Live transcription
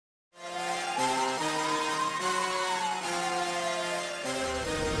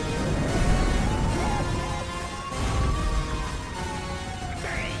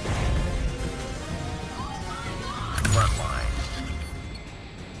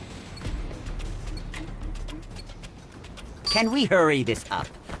Can we hurry this up?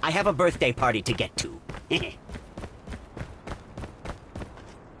 I have a birthday party to get to.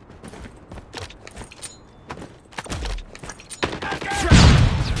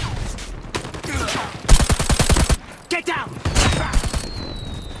 Get down!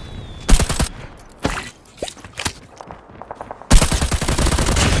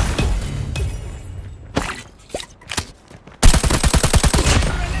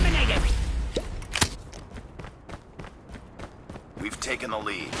 We've taken the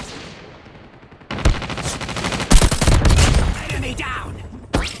lead. Enemy down!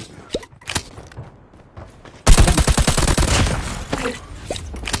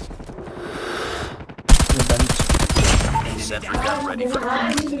 Sentry gun ready for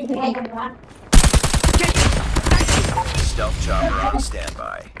stealth chopper on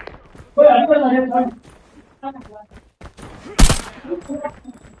standby.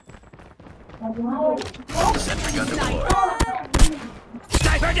 Sentry gun deployed.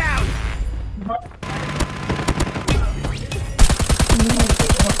 Sniper down!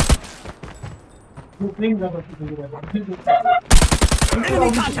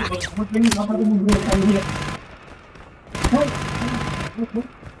 Enemy contact!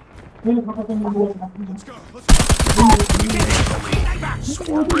 Let's go.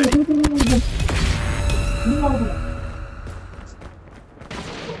 Swarm ready.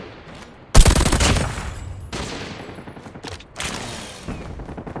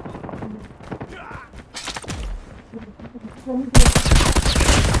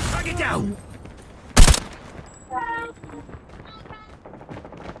 Target down!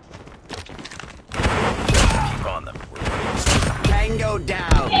 Keep on them. Tango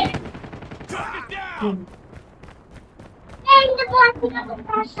down! Target down!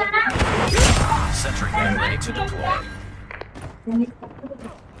 Sentry gun ready to deploy.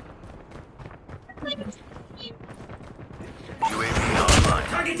 UAV online.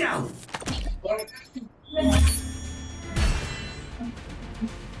 Target down!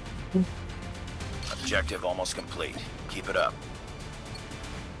 Objective almost complete. Keep it up.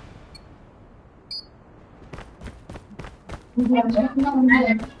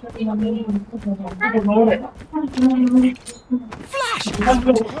 Flash!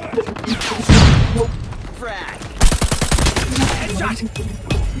 Frag! Headshot!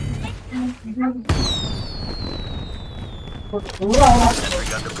 Sentry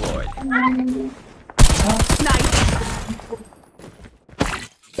gun deployed. Snipe!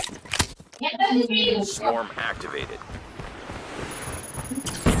 Swarm activated.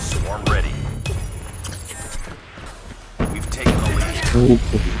 Swarm ready. We've taken the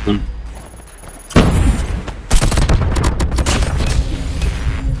lead.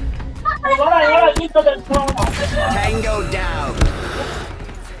 Tango down!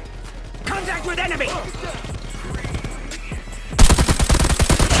 Contact with enemy!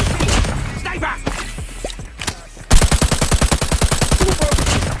 Sniper!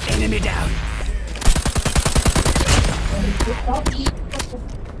 Enemy down!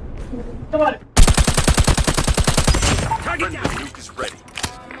 Target down! Nuke is ready.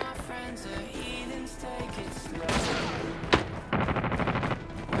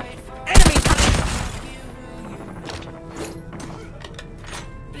 Enemy contact!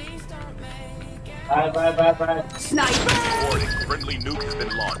 Bye. Sniper! Warning, friendly nuke has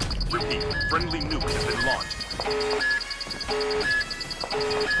been launched. Repeat, friendly nuke has been launched.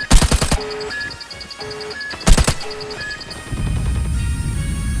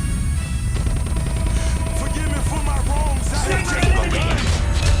 Forgive me for my wrongs.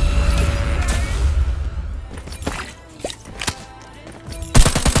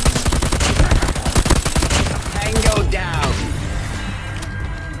 Tango down!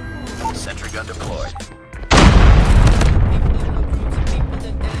 Sentry gun deployed.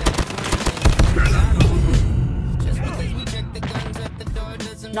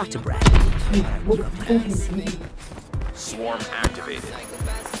 Not to brag. Swarm activated.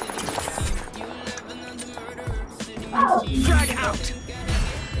 Frag out!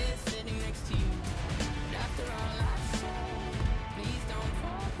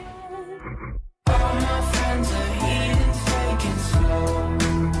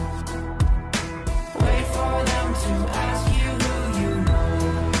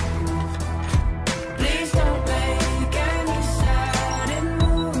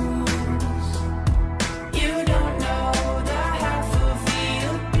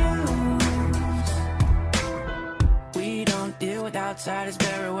 Outsiders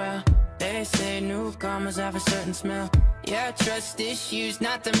very well. They say newcomers have a certain smell. Yeah, trust issues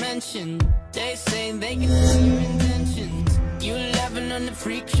not to mention. They say they can see your intentions. You laughing on the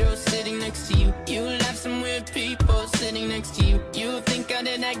freak show sitting next to you. You laugh some weird people